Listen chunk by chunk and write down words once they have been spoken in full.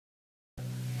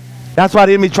That's why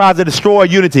the enemy tries to destroy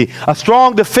unity. A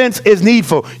strong defense is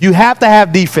needful. You have to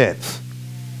have defense.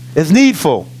 It's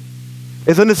needful.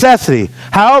 It's a necessity.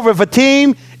 However, if a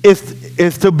team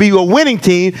is to be a winning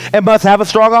team, it must have a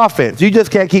strong offense. You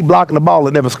just can't keep blocking the ball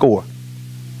and never score.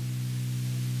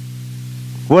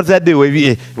 What does that do?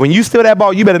 When you steal that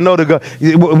ball, you better know to go.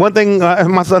 One thing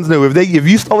my sons knew, if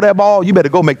you stole that ball, you better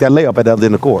go make that layup at the other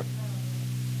end of the court.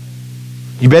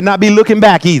 You better not be looking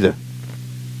back either.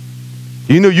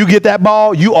 You know, you get that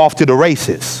ball, you off to the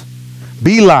races.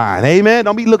 Beeline, amen?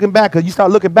 Don't be looking back, because you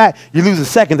start looking back, you're losing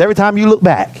seconds every time you look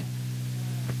back.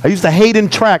 I used to hate in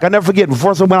track. I never forget,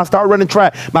 when I started running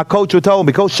track, my coach told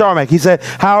me, Coach Sharmack, he said,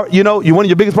 one of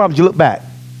your biggest problems, you look back.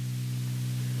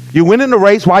 You win in the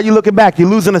race, while you looking back, you're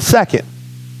losing a second.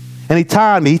 And he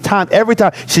timed me. He timed every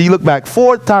time. So you look back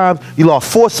 4 times, you lost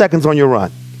 4 seconds on your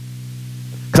run.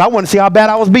 Because I wanted to see how bad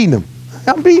I was beating him.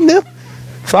 I'm beating him.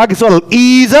 So I could sort of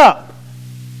ease up.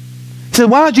 He said,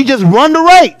 why don't you just run the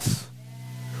race?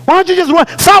 Why don't you just run?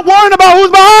 Stop worrying about who's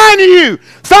behind you.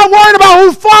 Stop worrying about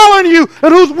who's following you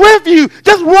and who's with you.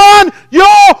 Just run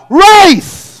your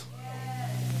race.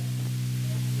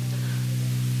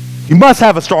 You must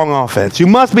have a strong offense. You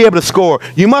must be able to score.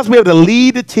 You must be able to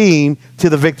lead the team to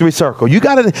the victory circle. You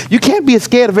can't be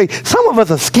scared of victory. Some of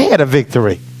us are scared of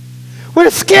victory. We're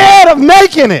scared of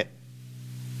making it.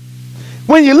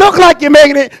 When you look like you're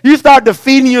making it, you start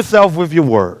defeating yourself with your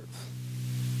words.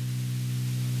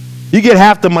 You get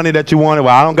half the money that you wanted.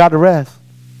 Well, I don't got the rest.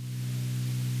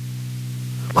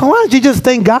 Well, why don't you just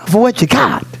thank God for what you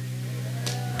got?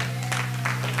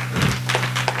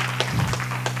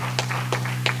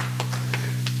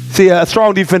 See, a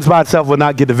strong defense by itself will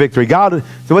not get the victory. So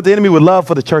what the enemy would love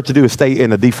for the church to do is stay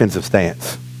in a defensive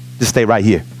stance. Just stay right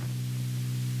here.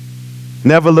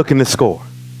 Never looking to score.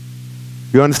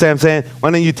 You understand what I'm saying?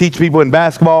 Why don't you teach people in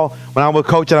basketball? When I was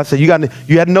coaching, I said, you had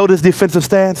to know this defensive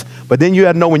stance, but then you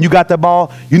had to know when you got that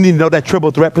ball, you need to know that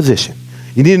triple threat position.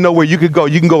 You need to know where you could go.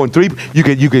 You can go in three.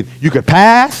 You could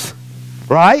pass,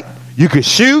 right? You could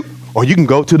shoot, or you can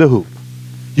go to the hoop.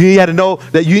 You had to know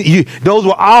that those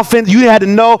were offense. You had to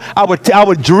know I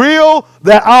would drill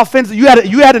that offense. You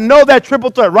had to know that triple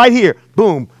threat right here.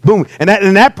 Boom, boom. And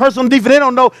that person on defense, they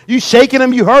don't know. You shaking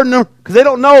them, you hurting them, because they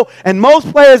don't know. And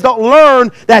most players don't learn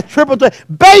that triple threat,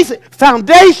 basic,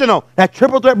 foundational. That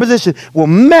triple threat position will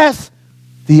mess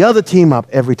the other team up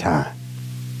every time.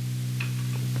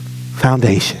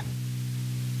 Foundation.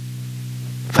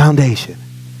 Foundation.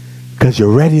 Because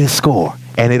you're ready to score.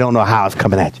 And they don't know how it's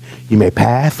coming at you. You may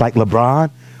pass like LeBron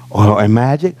or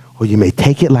Magic, or you may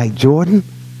take it like Jordan,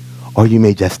 or you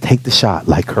may just take the shot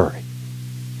like Curry.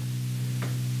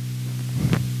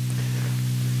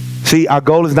 See, our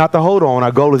goal is not to hold on.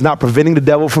 Our goal is not preventing the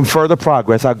devil from further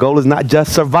progress. Our goal is not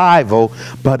just survival,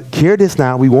 but hear this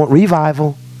now, we want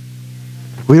revival.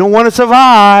 We don't want to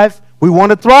survive. We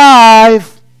want to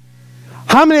thrive.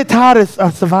 How many are tired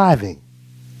of surviving?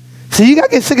 See, you got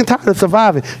to get sick and tired of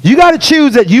surviving. You got to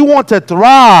choose that you want to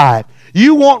thrive.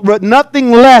 You want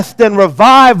nothing less than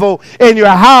revival in your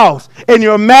house, in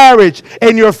your marriage,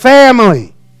 in your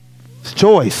family. It's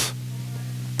choice.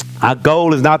 Our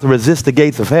goal is not to resist the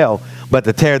gates of hell, but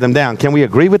to tear them down. Can we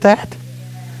agree with that?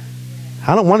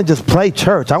 I don't want to just play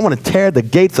church. I want to tear the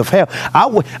gates of hell. I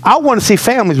want to see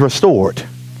families restored.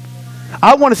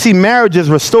 I want to see marriages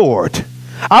restored.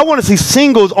 I want to see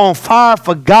singles on fire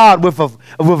for God with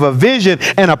a vision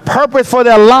and a purpose for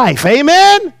their life.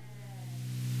 Amen?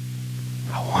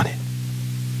 I want it.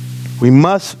 We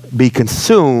must be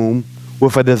consumed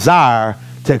with a desire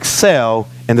to excel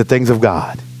in the things of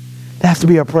God. That has to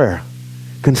be our prayer.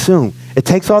 Consume. It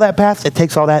takes all that, Pastor. It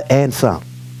takes all that and some.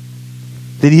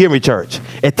 Did you hear me, church?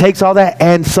 It takes all that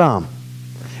and some.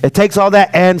 It takes all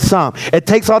that and some. It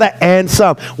takes all that and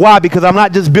some. Why? Because I'm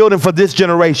not just building for this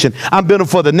generation. I'm building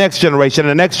for the next generation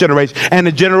and the next generation and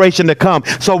the generation to come,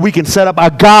 so we can set up a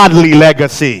godly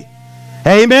legacy.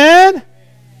 Amen?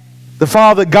 The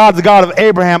Father, God's the God of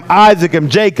Abraham, Isaac, and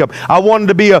Jacob. I wanted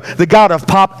to be the God of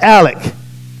Pop Alec,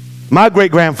 my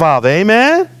great-grandfather.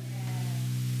 Amen?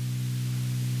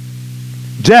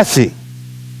 Jesse,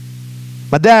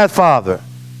 my dad's father.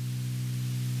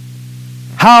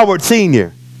 Howard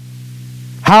Sr.,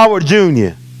 Howard Jr.,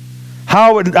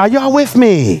 Howard, are y'all with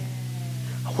me?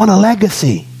 I want a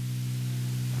legacy.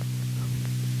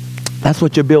 That's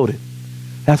what you're building.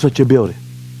 That's what you're building.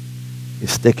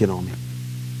 It's sticking on me.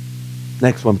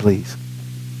 Next one, please.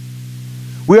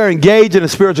 We are engaged in a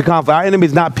spiritual conflict. Our enemy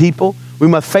is not people. We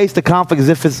must face the conflict as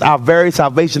if our very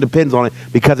salvation depends on it,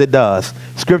 because it does.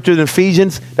 Scripture in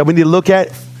Ephesians that we need to look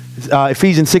at,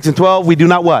 Ephesians 6 and 12, we do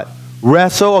not what?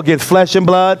 wrestle against flesh and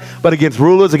blood, but against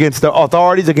rulers, against the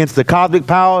authorities, against the cosmic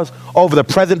powers, over the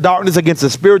present darkness, against the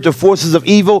spiritual forces of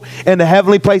evil in the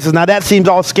heavenly places. Now that seems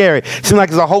all scary. It seems like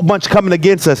there's a whole bunch coming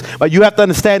against us. But you have to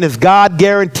understand this. God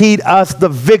guaranteed us the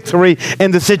victory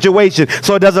in the situation.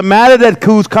 So it doesn't matter that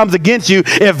who comes against you.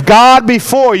 If God be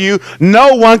for you,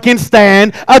 no one can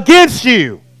stand against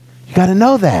you. You got to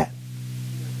know that.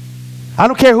 I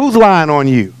don't care who's lying on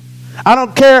you. I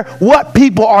don't care what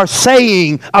people are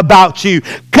saying about you.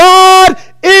 God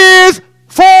is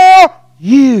for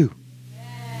you.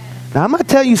 Now, I'm going to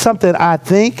tell you something I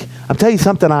think. I'm telling you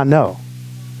something I know.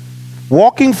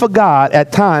 Walking for God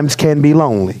at times can be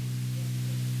lonely.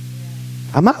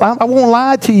 I won't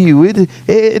lie to you.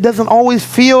 It doesn't always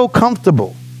feel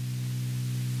comfortable.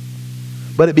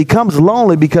 But it becomes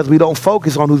lonely because we don't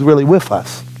focus on who's really with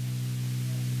us.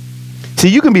 See,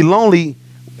 you can be lonely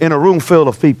in a room full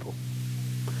of people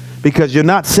because you're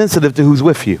not sensitive to who's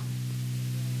with you.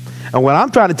 And what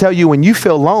I'm trying to tell you, when you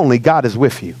feel lonely, God is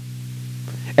with you.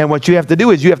 And what you have to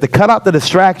do is you have to cut out the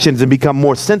distractions and become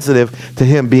more sensitive to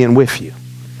him being with you.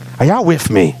 Are y'all with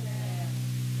me?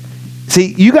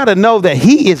 See, you got to know that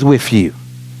he is with you.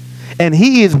 And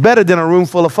he is better than a room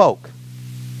full of folk.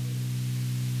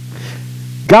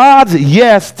 God's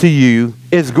yes to you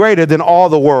is greater than all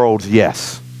the world's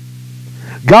yes.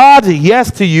 God's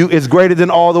yes to you is greater than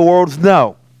all the world's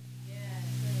no.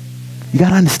 You got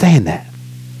to understand that.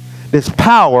 There's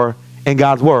power in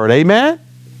God's word. Amen?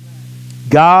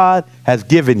 God has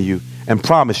given you and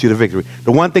promised you the victory.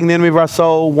 The one thing the enemy of our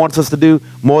soul wants us to do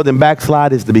more than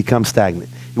backslide is to become stagnant.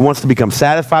 He wants to become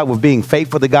satisfied with being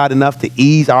faithful to God enough to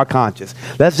ease our conscience.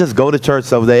 Let's just go to church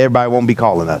so that everybody won't be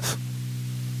calling us.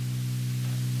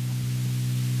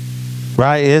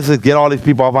 Right? Let's just get all these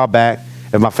people off our back.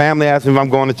 If my family asks me if I'm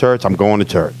going to church, I'm going to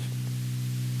church.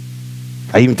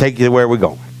 I even take you to where we're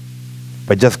going.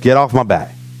 But just get off my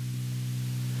back.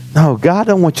 No, God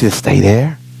don't want you to stay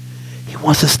there. He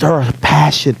wants to stir a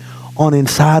passion on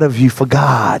inside of you for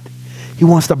God. He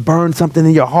wants to burn something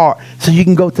in your heart so you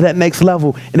can go to that next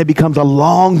level and it becomes a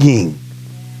longing.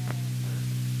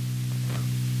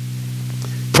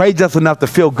 Pray just enough to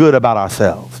feel good about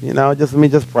ourselves. You know, just let me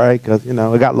just pray because, you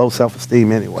know, I got low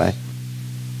self-esteem anyway.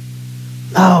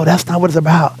 No, that's not what it's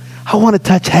about. I want to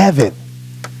touch heaven.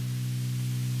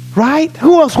 Right?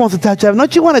 Who else wants to touch heaven?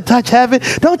 Don't you want to touch heaven?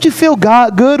 Don't you feel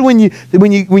God good when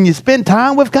you spend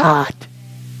time with God?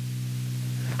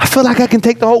 I feel like I can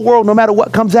take the whole world no matter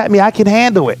what comes at me. I can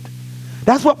handle it.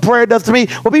 That's what prayer does to me.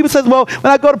 Well, people say, well,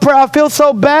 when I go to prayer, I feel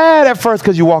so bad at first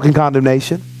because you walk in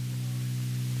condemnation.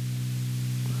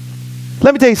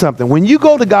 Let me tell you something. When you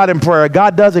go to God in prayer,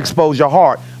 God does expose your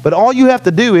heart. But all you have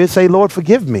to do is say, Lord,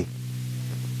 forgive me.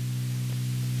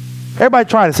 Everybody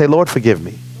try to say, Lord, forgive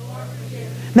me.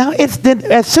 Now,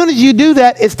 as soon as you do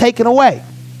that, it's taken away.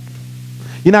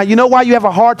 You know why you have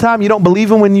a hard time? You don't believe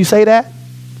him when you say that?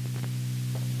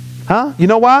 Huh? You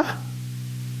know why?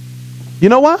 You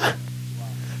know why?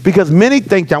 Because many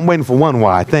think, I'm waiting for one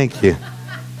why. Thank you.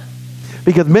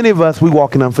 Because many of us, we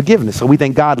walk in unforgiveness. So we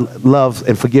think God loves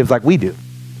and forgives like we do.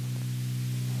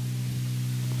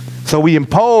 So we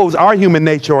impose our human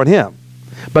nature on him.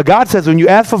 But God says, when you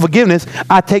ask for forgiveness,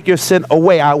 I take your sin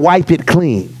away. I wipe it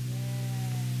clean.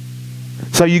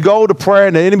 So you go to prayer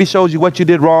and the enemy shows you what you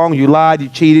did wrong. You lied, you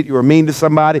cheated, you were mean to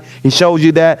somebody. He shows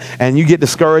you that and you get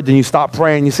discouraged and you stop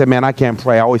praying. You say, man, I can't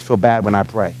pray. I always feel bad when I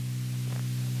pray.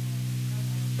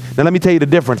 Now let me tell you the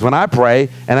difference. When I pray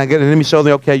and I get an enemy shows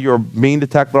me, okay, you're mean to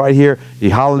tackle right here.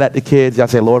 You holler at the kids. I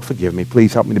say, Lord, forgive me.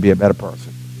 Please help me to be a better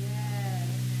person.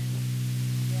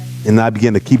 And I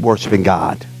begin to keep worshiping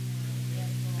God.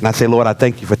 And I say, Lord, I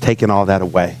thank you for taking all that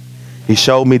away. He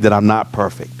showed me that I'm not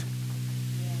perfect.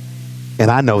 And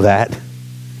I know that.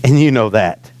 And you know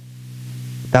that.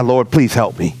 Now, Lord, please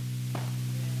help me.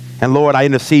 And Lord, I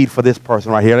intercede for this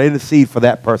person right here. I intercede for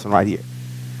that person right here.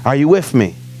 Are you with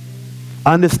me?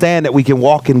 Understand that we can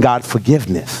walk in God's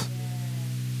forgiveness.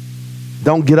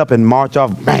 Don't get up and march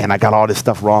off, man, I got all this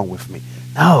stuff wrong with me.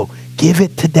 No, give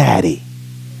it to Daddy.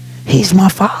 He's my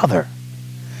Father.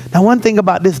 Now, one thing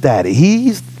about this Daddy,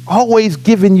 he's always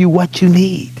giving you what you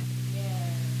need.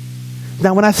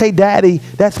 Now, when I say daddy,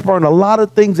 that's spurring a lot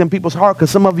of things in people's heart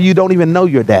because some of you don't even know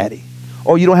your daddy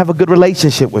or you don't have a good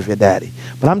relationship with your daddy.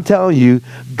 But I'm telling you,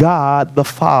 God, the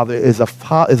Father, is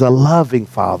a loving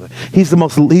Father. He's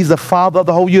the Father of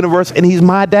the whole universe, and he's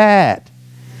my dad.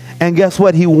 And guess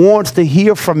what? He wants to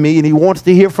hear from me, and he wants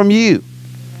to hear from you.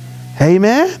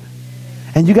 Amen?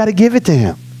 And you got to give it to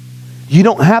him. You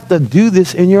don't have to do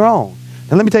this in your own.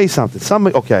 Now, let me tell you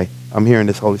something. Okay, I'm hearing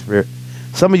this, Holy Spirit.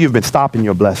 Some of you have been stopping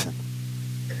your blessing.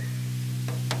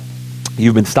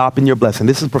 You've been stopping your blessing.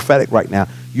 This is prophetic right now.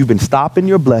 You've been stopping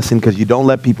your blessing because you don't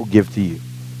let people give to you.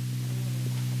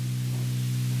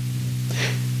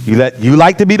 You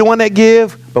like to be the one that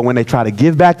give, but when they try to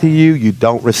give back to you, you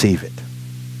don't receive it.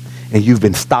 And you've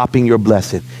been stopping your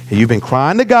blessing. And you've been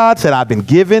crying to God, said, I've been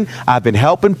giving, I've been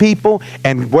helping people,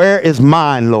 and where is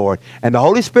mine, Lord? And the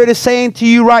Holy Spirit is saying to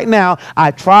you right now,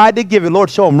 I tried to give it. Lord,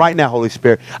 show them right now, Holy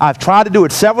Spirit. I've tried to do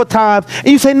it several times. And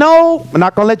you say, no, I'm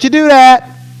not going to let you do that.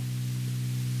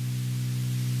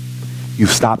 You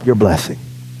stop your blessing.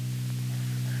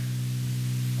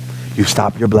 You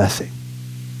stop your blessing.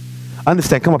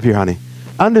 Understand, come up here, honey.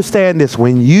 Understand this.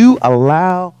 When you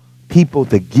allow people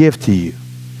to give to you,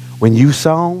 when you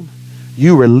sow,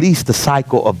 you release the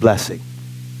cycle of blessing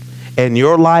in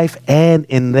your life and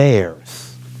in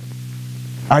theirs.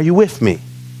 Are you with me?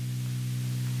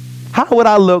 How would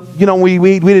I look? You know, we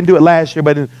didn't do it last year,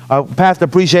 but in Pastor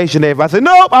Appreciation Day, if I said,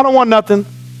 nope, I don't want nothing.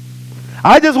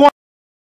 I just want